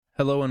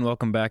Hello and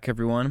welcome back,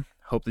 everyone.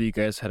 Hope that you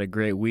guys had a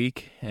great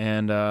week,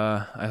 and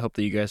I hope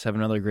that you guys have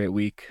another great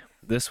week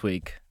this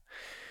week.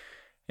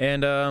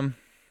 And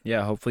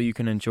hopefully you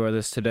can enjoy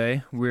this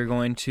today. We're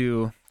going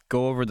to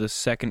go over the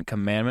Second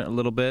Commandment a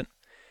little bit,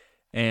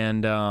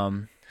 and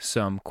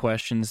some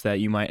questions that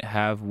you might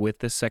have with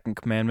the Second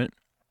Commandment.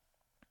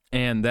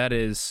 And that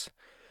is,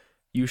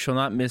 you shall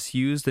not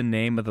misuse the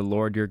name of the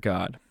Lord your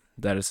God.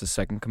 That is the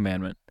Second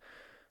Commandment.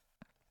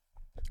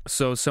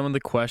 So some of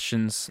the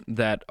questions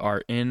that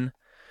are in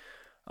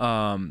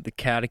the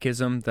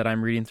Catechism that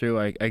I'm reading through,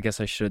 I guess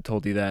I should have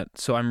told you that.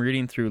 So I'm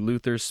reading through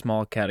Luther's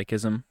Small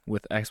Catechism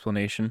with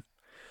explanation.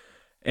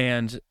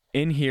 And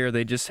in here,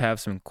 they just have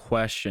some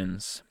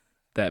questions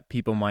that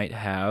people might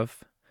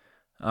have.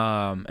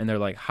 And they're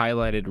like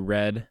highlighted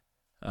red,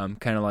 kind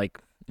of like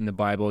in the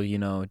Bible,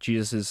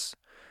 Jesus's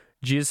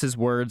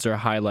words are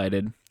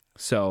highlighted.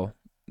 So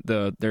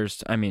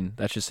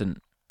that's just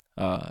an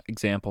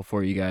example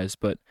for you guys.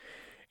 But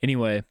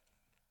anyway,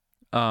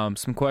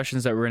 some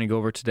questions that we're going to go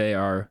over today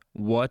are,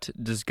 what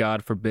does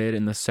God forbid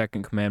in the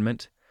Second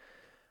Commandment?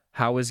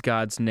 How is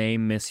God's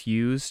name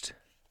misused?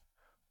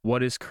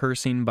 What is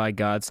cursing by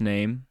God's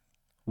name?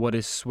 What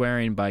is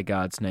swearing by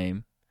God's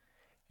name?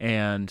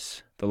 And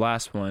the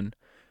last one,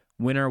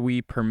 when are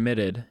we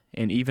permitted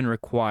and even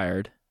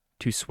required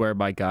to swear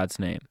by God's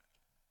name?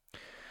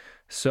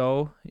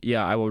 So,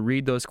 I will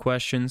read those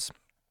questions,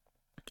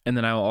 and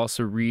then I will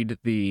also read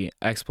the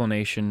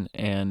explanation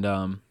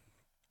and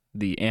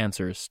the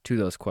answers to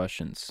those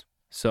questions.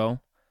 So,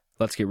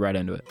 let's get right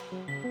into it.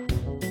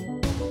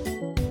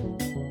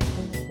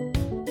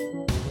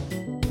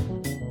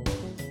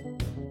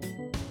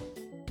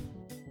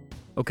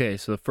 Okay,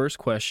 so the first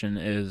question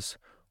is,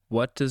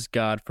 what does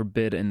God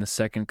forbid in the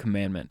Second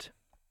Commandment?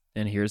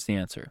 And here's the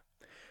answer.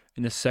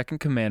 In the Second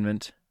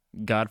Commandment,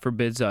 God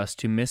forbids us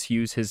to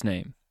misuse His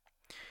name.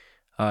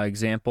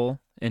 Example,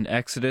 in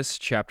Exodus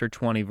chapter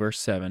 20, verse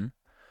 7,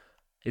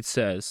 it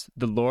says,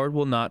 The Lord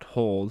will not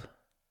hold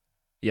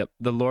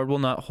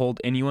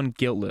anyone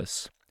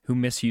guiltless who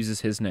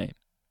misuses His name.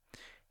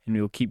 And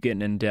we will keep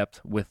getting in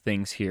depth with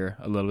things here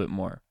a little bit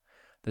more.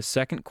 The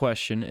second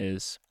question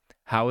is,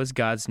 how is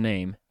God's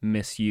name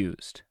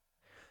misused?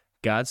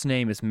 God's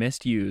name is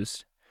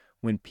misused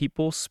when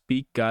people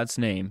speak God's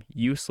name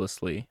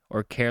uselessly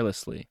or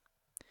carelessly.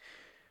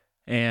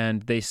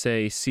 And they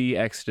say, see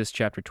Exodus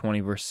chapter 20,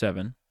 verse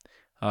 7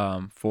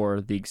 for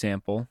the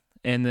example.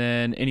 And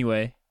then,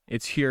 anyway,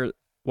 it's here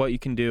what you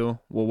can do,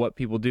 what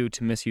people do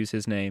to misuse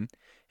His name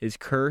is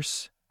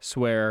curse,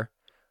 swear,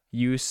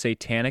 use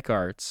satanic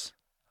arts,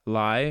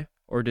 lie,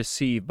 or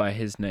deceive by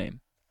His name.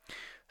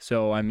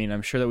 So,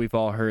 I'm sure that we've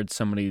all heard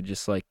somebody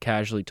just like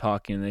casually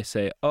talking and they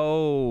say,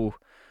 oh,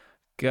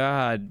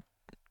 God,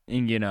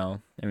 and you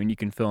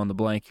can fill in the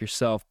blank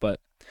yourself, but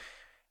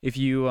if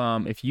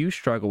you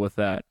struggle with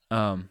that,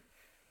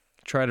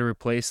 try to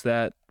replace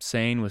that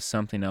saying with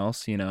something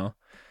else,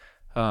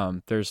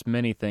 there's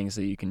many things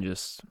that you can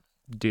just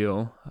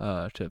do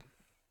to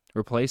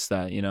replace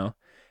that,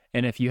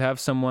 and if you have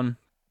someone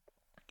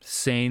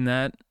saying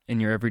that in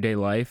your everyday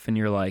life and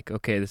you're like,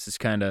 okay, this is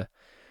kind of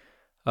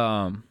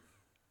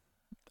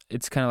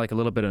it's kind of like a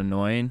little bit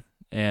annoying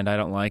and I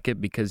don't like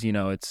it because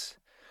it's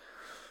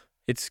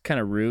kind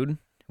of rude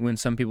when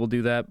some people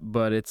do that,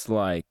 but it's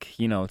like,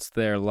 it's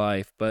their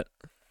life. But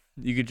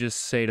you could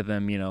just say to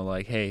them,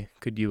 like, hey,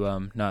 could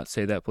you not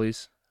say that,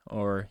 please?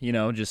 Or,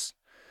 just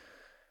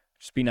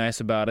be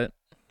nice about it.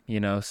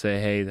 Say,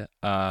 hey,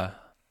 I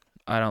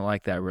don't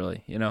like that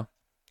really,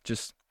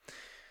 just,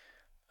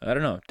 I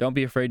don't know. Don't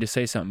be afraid to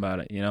say something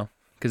about it,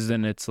 because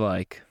then it's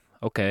like,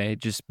 okay,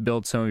 just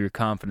build some of your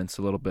confidence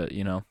a little bit,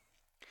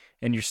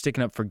 and you're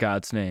sticking up for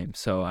God's name.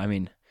 So,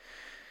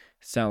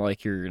 it's not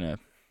like you're going to,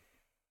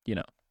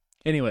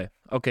 Anyway,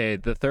 okay,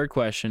 the third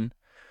question,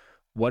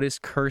 what is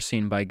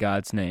cursing by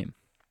God's name?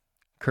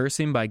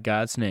 Cursing by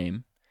God's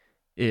name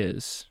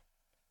is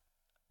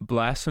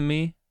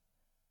blaspheming,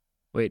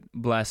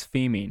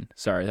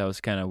 sorry, that was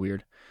kind of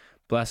weird.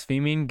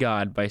 Blaspheming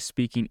God by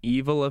speaking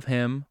evil of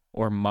Him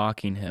or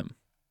mocking Him.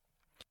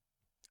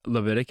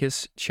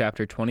 Leviticus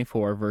chapter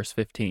 24, verse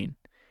 15.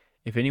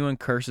 If anyone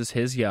curses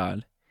his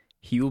God,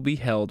 he will be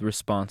held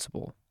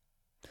responsible.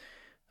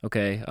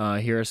 Okay,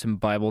 here are some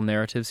Bible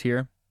narratives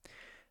here.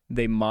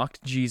 They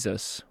mocked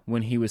Jesus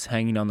when He was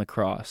hanging on the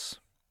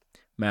cross.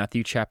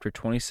 Matthew chapter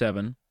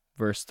 27,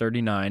 verse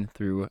 39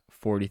 through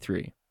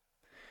 43.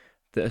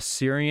 The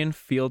Assyrian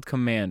field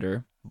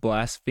commander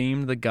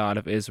blasphemed the God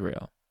of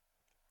Israel.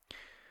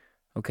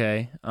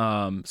 Okay,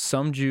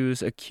 some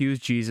Jews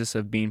accused Jesus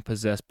of being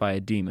possessed by a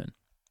demon.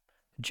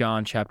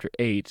 John chapter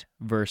 8,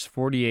 verse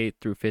 48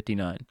 through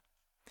 59.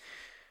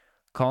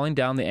 Calling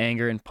down the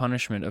anger and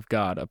punishment of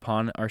God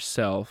upon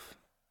oneself,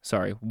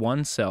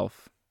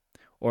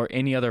 or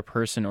any other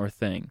person or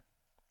thing.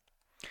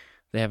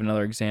 They have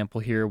another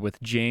example here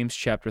with James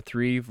chapter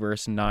 3,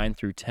 verse 9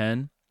 through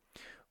 10.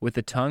 With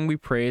the tongue we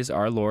praise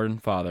our Lord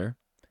and Father,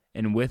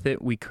 and with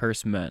it we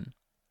curse men,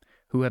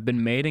 who have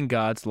been made in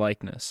God's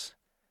likeness.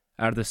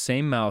 Out of the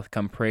same mouth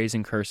come praise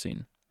and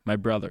cursing. My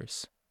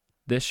brothers,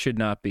 This should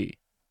not be.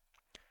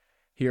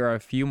 Here are a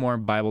few more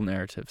Bible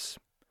narratives.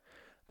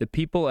 The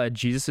people at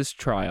Jesus'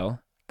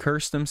 trial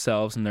cursed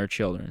themselves and their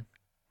children.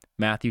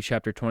 Matthew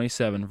chapter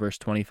 27, verse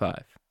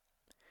 25.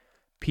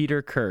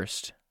 Peter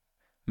cursed.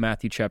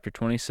 Matthew chapter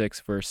 26,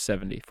 verse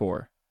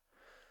 74.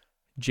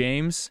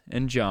 James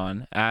and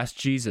John asked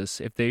Jesus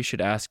if they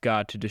should ask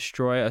God to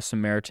destroy a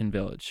Samaritan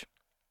village.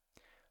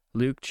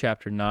 Luke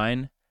chapter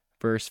 9,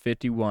 verse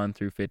 51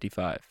 through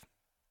 55.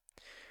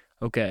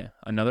 Okay,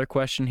 another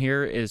question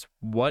here is,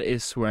 what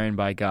is swearing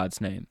by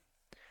God's name?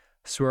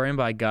 Swearing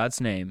by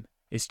God's name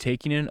is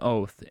taking an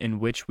oath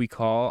in which we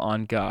call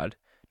on God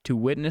to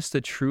witness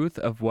the truth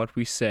of what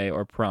we say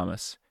or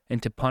promise,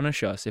 and to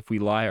punish us if we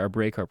lie or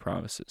break our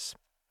promises.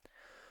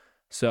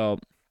 So,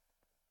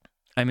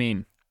 I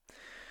mean,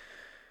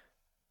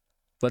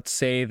 let's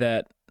say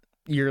that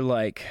you're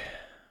like,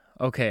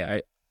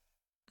 okay,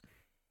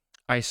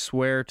 I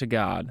swear to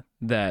God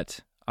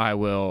that I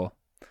will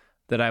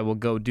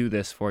go do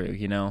this for you,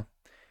 you know?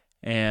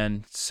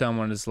 And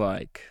someone is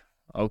like,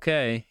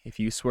 okay, if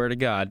you swear to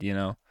God, you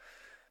know?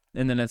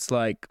 And then it's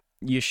like,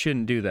 you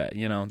shouldn't do that,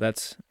 you know?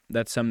 That's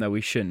something that we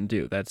shouldn't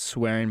do. That's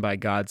swearing by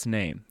God's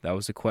name. That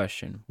was the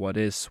question. What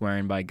is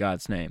swearing by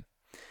God's name?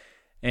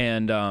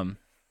 And,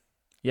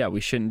 yeah,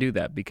 we shouldn't do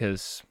that,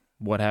 because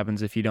what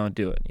happens if you don't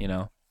do it, you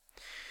know?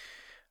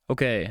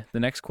 Okay, the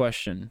next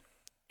question.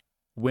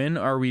 When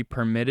are we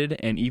permitted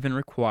and even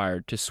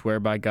required to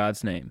swear by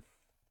God's name?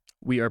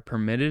 We are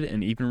permitted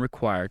and even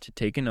required to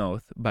take an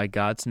oath by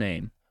God's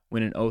name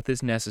when an oath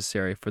is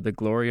necessary for the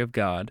glory of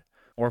God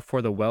or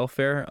for the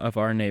welfare of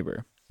our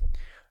neighbor.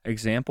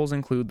 Examples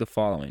include the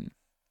following: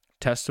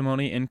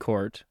 testimony in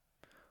court,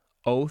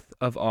 oath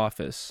of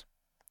office,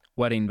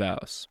 wedding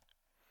vows.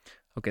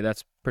 Okay,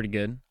 that's pretty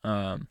good.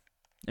 I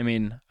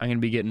mean, I'm going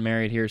to be getting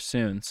married here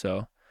soon,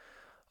 so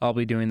I'll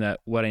be doing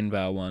that wedding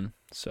vow one.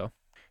 So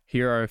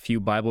here are a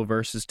few Bible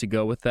verses to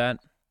go with that.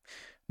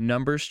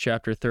 Numbers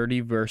chapter 30,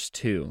 verse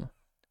 2.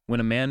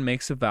 When a man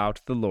makes a vow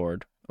to the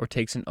Lord, or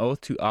takes an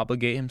oath to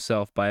obligate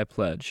himself by a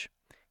pledge,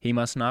 he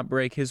must not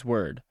break his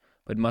word,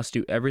 but must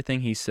do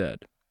everything he said.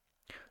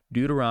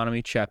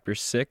 Deuteronomy chapter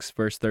 6,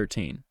 verse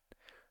 13.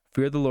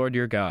 Fear the Lord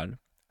your God,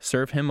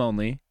 serve him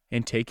only,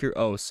 and take your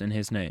oaths in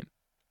his name.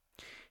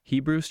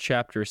 Hebrews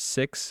chapter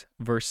 6,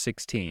 verse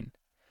 16.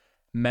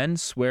 Men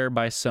swear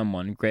by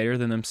someone greater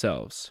than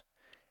themselves,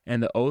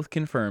 and the oath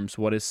confirms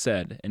what is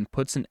said and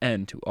puts an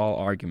end to all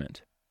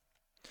argument.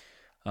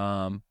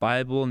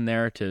 Bible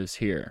narratives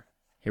here.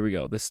 Here we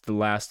go. This is the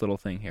last little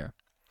thing here.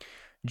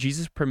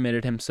 Jesus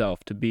permitted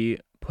himself to be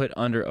put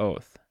under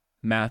oath.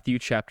 Matthew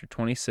chapter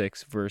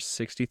 26, verse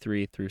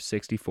 63 through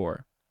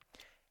 64.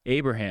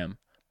 Abraham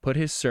put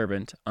his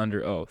servant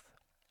under oath.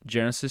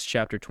 Genesis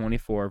chapter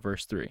 24,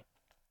 verse 3.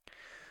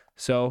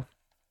 So,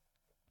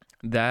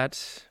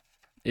 that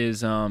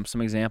is some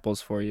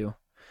examples for you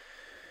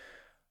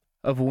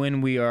of when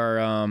we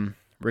are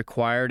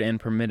required and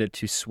permitted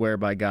to swear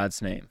by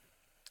God's name.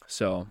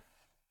 So,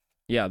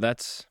 yeah,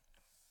 that's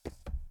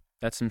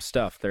some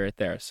stuff right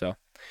there. So,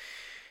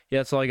 yeah,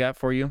 that's all I got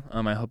for you.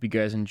 I hope you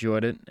guys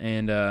enjoyed it,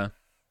 and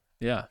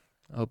yeah,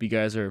 I hope you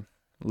guys are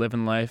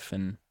living life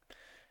and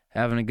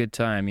having a good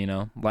time. You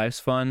know, life's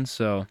fun,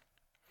 so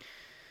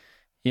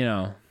you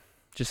know,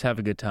 just have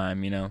a good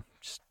time. You know,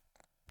 just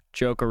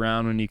joke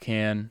around when you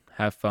can,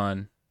 have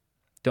fun.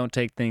 Don't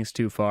take things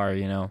too far.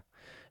 You know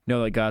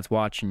that God's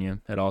watching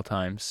you at all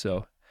times.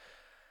 So,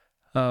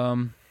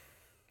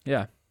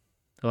 yeah,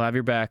 He'll have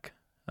your back.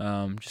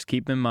 Just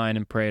keep him in mind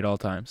and pray at all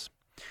times.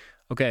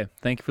 Okay,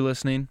 thank you for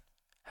listening.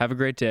 Have a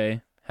great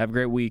day. Have a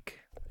great week,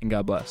 and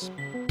God bless.